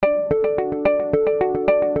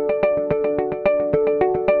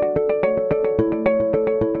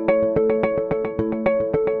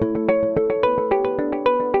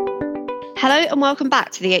and welcome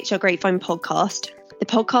back to the HR Grapevine podcast, the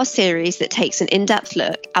podcast series that takes an in-depth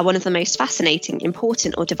look at one of the most fascinating,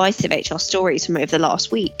 important or divisive HR stories from over the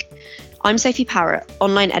last week. I'm Sophie Parrott,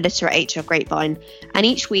 online editor at HR Grapevine, and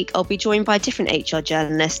each week I'll be joined by a different HR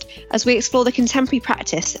journalist as we explore the contemporary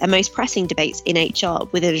practice and most pressing debates in HR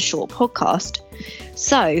within a short podcast.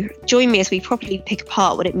 So, join me as we properly pick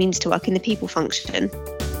apart what it means to work in the people function.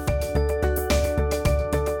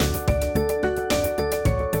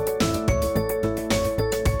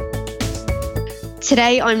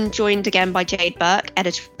 Today, I'm joined again by Jade Burke,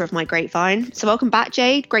 editor of My Grapevine. So welcome back,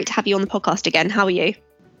 Jade. Great to have you on the podcast again. How are you?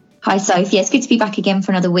 Hi, Sophie. It's good to be back again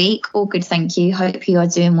for another week. All good, thank you. Hope you are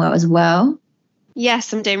doing well as well.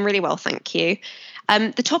 Yes, I'm doing really well, thank you.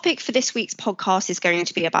 The topic for this week's podcast is going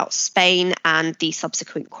to be about Spain and the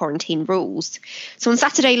subsequent quarantine rules. So on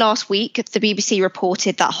Saturday last week, the BBC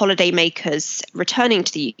reported that holidaymakers returning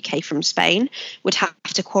to the UK from Spain would have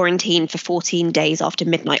to quarantine for 14 days after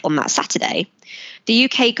midnight on that Saturday. The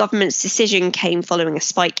UK government's decision came following a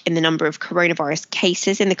spike in the number of coronavirus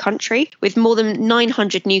cases in the country, with more than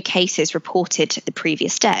 900 new cases reported the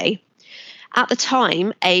previous day. At the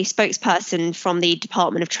time, a spokesperson from the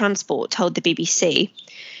Department of Transport told the BBC,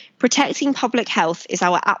 "Protecting public health is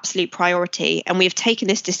our absolute priority, and we have taken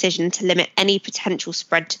this decision to limit any potential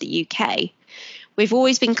spread to the UK. We've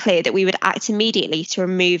always been clear that we would act immediately to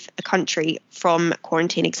remove a country from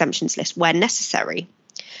quarantine exemptions list where necessary."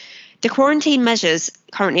 The quarantine measures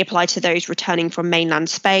currently apply to those returning from mainland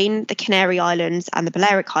Spain, the Canary Islands and the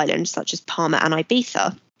Balearic Islands, such as Palma and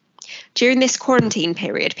Ibiza. During this quarantine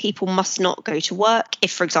period, people must not go to work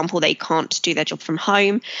if, for example, they can't do their job from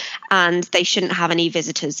home, and they shouldn't have any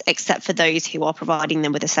visitors except for those who are providing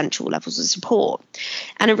them with essential levels of support.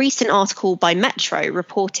 And a recent article by Metro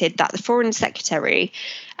reported that the Foreign Secretary,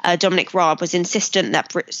 Dominic Raab, was insistent that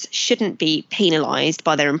Brits shouldn't be penalised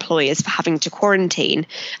by their employers for having to quarantine.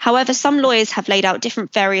 However, some lawyers have laid out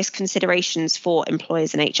different various considerations for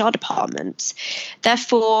employers and HR departments.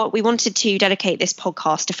 Therefore, we wanted to dedicate this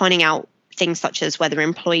podcast to finding out things such as whether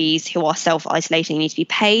employees who are self-isolating need to be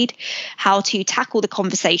paid, how to tackle the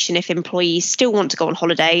conversation if employees still want to go on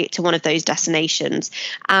holiday to one of those destinations,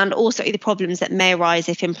 and also the problems that may arise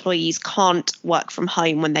if employees can't work from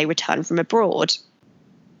home when they return from abroad.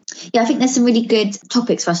 Yeah, I think there's some really good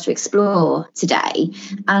topics for us to explore today.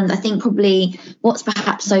 And I think probably what's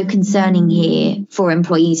perhaps so concerning here for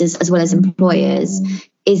employees as well as employers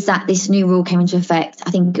is that this new rule came into effect,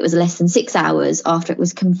 I think it was less than 6 hours after it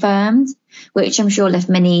was confirmed, which I'm sure left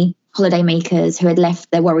many holidaymakers who had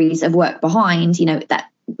left their worries of work behind, that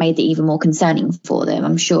made it even more concerning for them,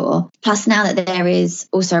 I'm sure. Plus, now that there is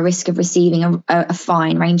also a risk of receiving a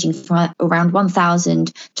fine ranging from around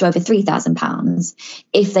 £1,000 to over £3,000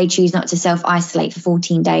 if they choose not to self-isolate for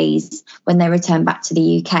 14 days when they return back to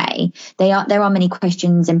the UK. There are many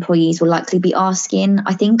questions employees will likely be asking,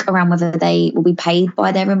 I think, around whether they will be paid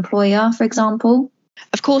by their employer, for example.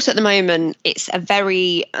 Of course, at the moment, it's a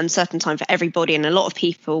very uncertain time for everybody, and a lot of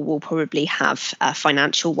people will probably have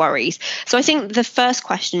financial worries. So I think the first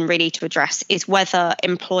question really to address is whether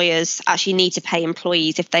employers actually need to pay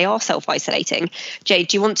employees if they are self-isolating. Jade,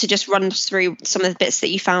 do you want to just run us through some of the bits that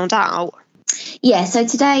you found out? Yeah, so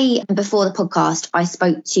today, before the podcast, I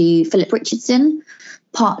spoke to Philip Richardson,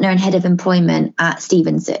 partner and head of employment at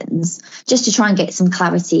Stevenson's, just to try and get some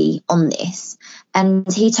clarity on this.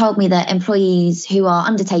 And he told me that employees who are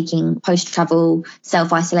undertaking post-travel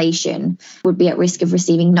self-isolation would be at risk of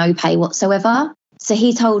receiving no pay whatsoever. So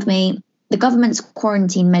he told me the government's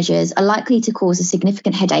quarantine measures are likely to cause a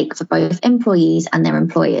significant headache for both employees and their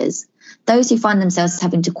employers. Those who find themselves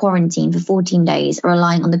having to quarantine for 14 days are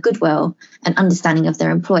relying on the goodwill and understanding of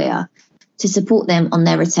their employer to support them on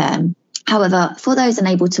their return. However, for those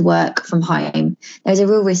unable to work from home, there is a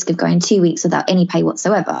real risk of going 2 weeks without any pay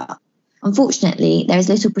whatsoever. Unfortunately, there is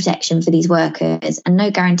little protection for these workers and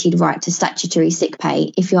no guaranteed right to statutory sick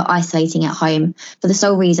pay if you're isolating at home for the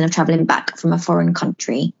sole reason of travelling back from a foreign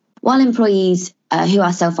country. While employees who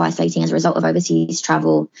are self-isolating as a result of overseas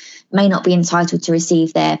travel may not be entitled to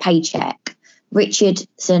receive their paycheck,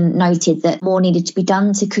 Richardson noted that more needed to be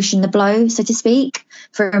done to cushion the blow, so to speak,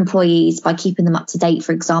 for employees by keeping them up to date,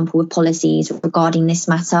 for example, with policies regarding this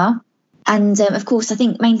matter. And of course, I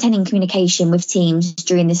think maintaining communication with teams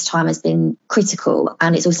during this time has been critical,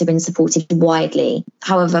 and it's also been supported widely.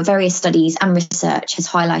 However, various studies and research has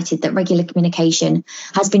highlighted that regular communication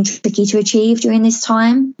has been tricky to achieve during this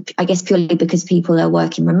time, I guess purely because people are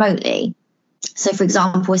working remotely. So, for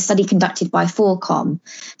example, a study conducted by 4Com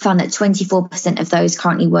found that 24% of those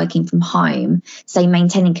currently working from home say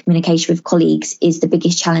maintaining communication with colleagues is the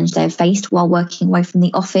biggest challenge they have faced while working away from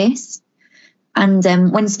the office. And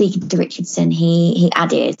when speaking to Richardson, he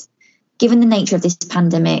added, given the nature of this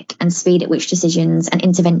pandemic and speed at which decisions and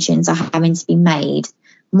interventions are having to be made,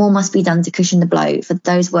 more must be done to cushion the blow for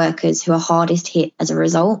those workers who are hardest hit as a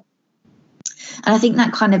result. And I think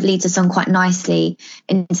that kind of leads us on quite nicely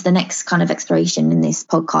into the next kind of exploration in this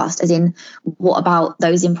podcast, as in, what about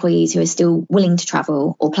those employees who are still willing to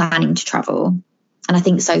travel or planning to travel? And I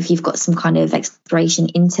think, Sophie, you've got some kind of exploration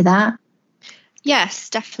into that. Yes,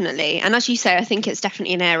 definitely. And as you say, I think it's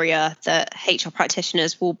definitely an area that HR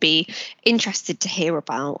practitioners will be interested to hear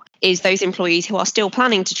about, is those employees who are still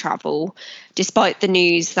planning to travel, despite the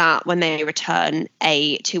news that when they return,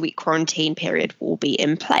 a 2-week quarantine period will be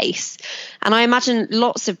in place. And I imagine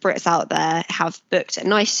lots of Brits out there have booked a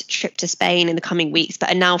nice trip to Spain in the coming weeks, but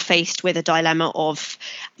are now faced with a dilemma of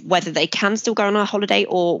whether they can still go on a holiday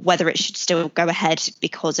or whether it should still go ahead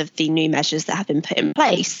because of the new measures that have been put in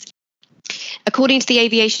place. According to the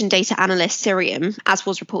aviation data analyst Cirium, as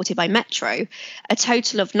was reported by Metro, a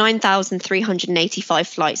total of 9,385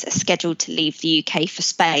 flights are scheduled to leave the UK for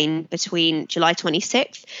Spain between July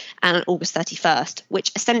 26th and August 31st,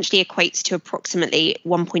 which essentially equates to approximately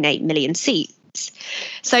 1.8 million seats.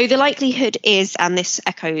 So the likelihood is, and this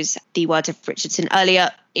echoes the words of Richardson earlier,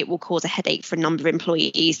 it will cause a headache for a number of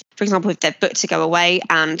employees, for example, if they're booked to go away,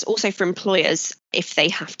 and also for employers if they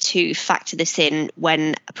have to factor this in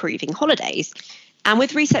when approving holidays. And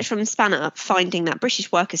with research from Spanner finding that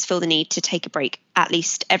British workers feel the need to take a break at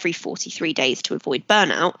least every 43 days to avoid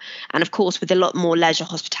burnout, and of course with a lot more leisure,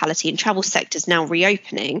 hospitality and travel sectors now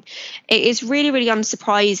reopening, it is really, really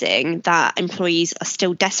unsurprising that employees are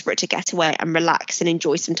still desperate to get away and relax and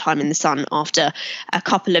enjoy some time in the sun after a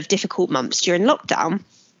couple of difficult months during lockdown.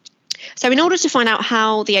 So in order to find out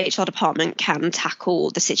how the HR department can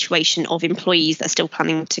tackle the situation of employees that are still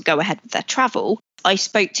planning to go ahead with their travel, I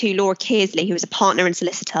spoke to Laura Kearsley, who is a partner and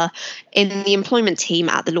solicitor in the employment team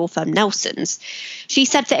at the law firm Nelson's. She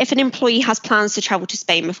said that if an employee has plans to travel to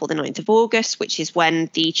Spain before the 9th of August, which is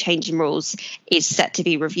when the change in rules is set to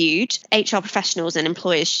be reviewed, HR professionals and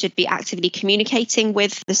employers should be actively communicating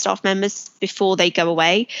with the staff members before they go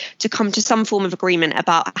away to come to some form of agreement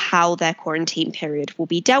about how their quarantine period will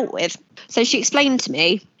be dealt with. So she explained to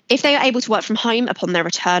me, if they are able to work from home upon their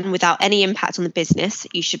return without any impact on the business,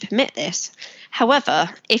 you should permit this. However,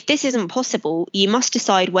 if this isn't possible, you must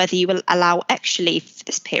decide whether you will allow extra leave for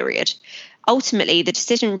this period. Ultimately, the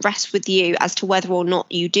decision rests with you as to whether or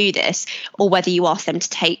not you do this, or whether you ask them to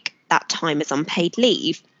take that time as unpaid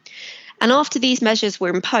leave. And after these measures were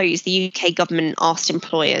imposed, the UK government asked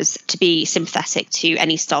employers to be sympathetic to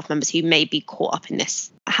any staff members who may be caught up in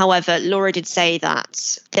this. However, Laura did say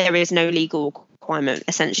that there is no legal requirement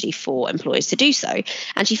essentially for employers to do so.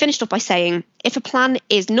 And she finished off by saying, if a plan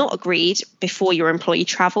is not agreed before your employee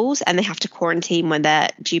travels and they have to quarantine when they're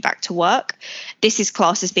due back to work, this is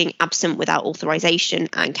classed as being absent without authorization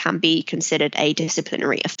and can be considered a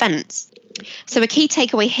disciplinary offence. So a key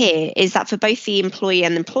takeaway here is that for both the employee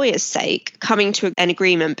and the employer's sake, coming to an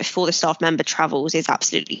agreement before the staff member travels is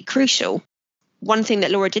absolutely crucial. One thing that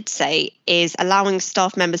Laura did say is allowing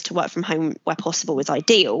staff members to work from home where possible is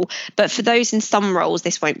ideal, but for those in some roles,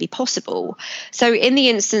 this won't be possible. So in the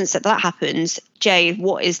instance that happens, Jay,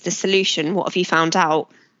 what is the solution? What have you found out?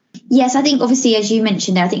 Yes, I think obviously, as you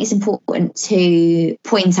mentioned there, I think it's important to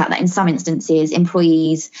point out that in some instances,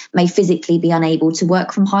 employees may physically be unable to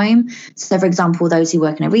work from home. So, for example, those who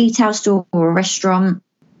work in a retail store or a restaurant.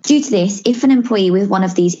 Due to this, if an employee with one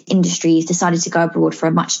of these industries decided to go abroad for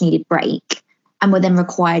a much needed break and were then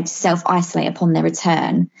required to self-isolate upon their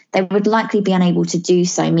return, they would likely be unable to do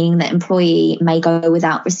so, meaning that employee may go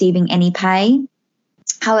without receiving any pay.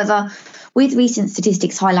 However, with recent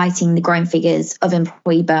statistics highlighting the growing figures of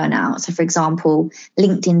employee burnout, so for example,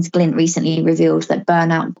 LinkedIn's Glint recently revealed that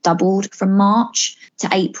burnout doubled from March to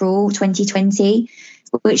April 2020,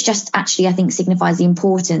 which just actually, I think, signifies the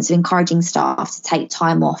importance of encouraging staff to take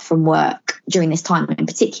time off from work during this time in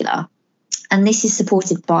particular. And this is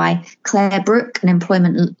supported by Claire Brooke, an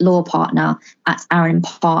employment law partner at Aaron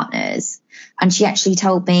Partners. And she actually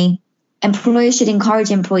told me, employers should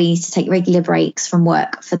encourage employees to take regular breaks from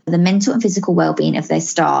work for the mental and physical well-being of their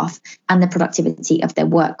staff and the productivity of their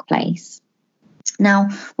workplace. Now,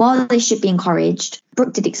 while this should be encouraged,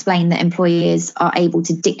 Brooke did explain that employers are able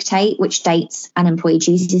to dictate which dates an employee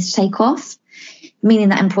chooses to take off, meaning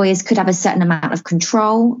that employers could have a certain amount of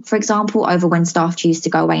control, for example, over when staff choose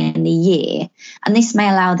to go away in the year. And this may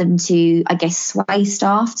allow them to, sway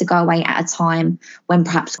staff to go away at a time when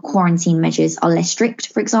perhaps quarantine measures are less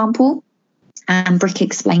strict, for example. And Brooke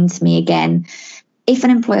explained to me again, if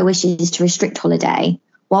an employer wishes to restrict holiday,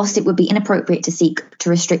 whilst it would be inappropriate to seek to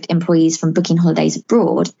restrict employees from booking holidays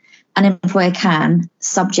abroad, an employer can,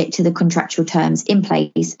 subject to the contractual terms in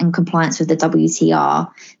place and compliance with the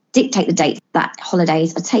WTR, dictate the date that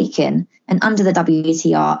holidays are taken. And under the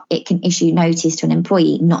WTR, it can issue notice to an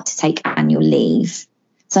employee not to take annual leave.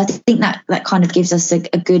 So I think that kind of gives us a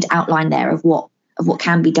good outline there of what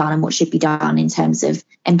can be done and what should be done in terms of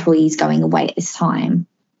employees going away at this time.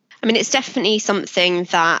 I mean, it's definitely something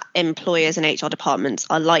that employers and HR departments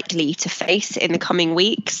are likely to face in the coming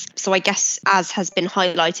weeks. So I guess, as has been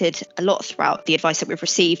highlighted a lot throughout the advice that we've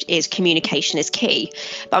received, is communication is key.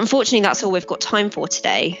 But unfortunately, that's all we've got time for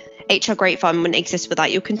today. HR Grapevine wouldn't exist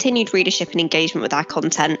without your continued readership and engagement with our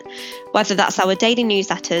content, whether that's our daily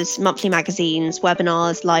newsletters, monthly magazines,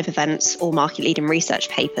 webinars, live events, or market-leading research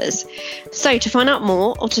papers. So to find out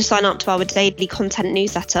more or to sign up to our daily content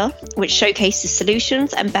newsletter, which showcases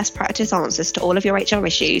solutions and best practice answers to all of your HR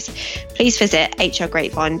issues, please visit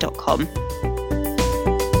hrgrapevine.com.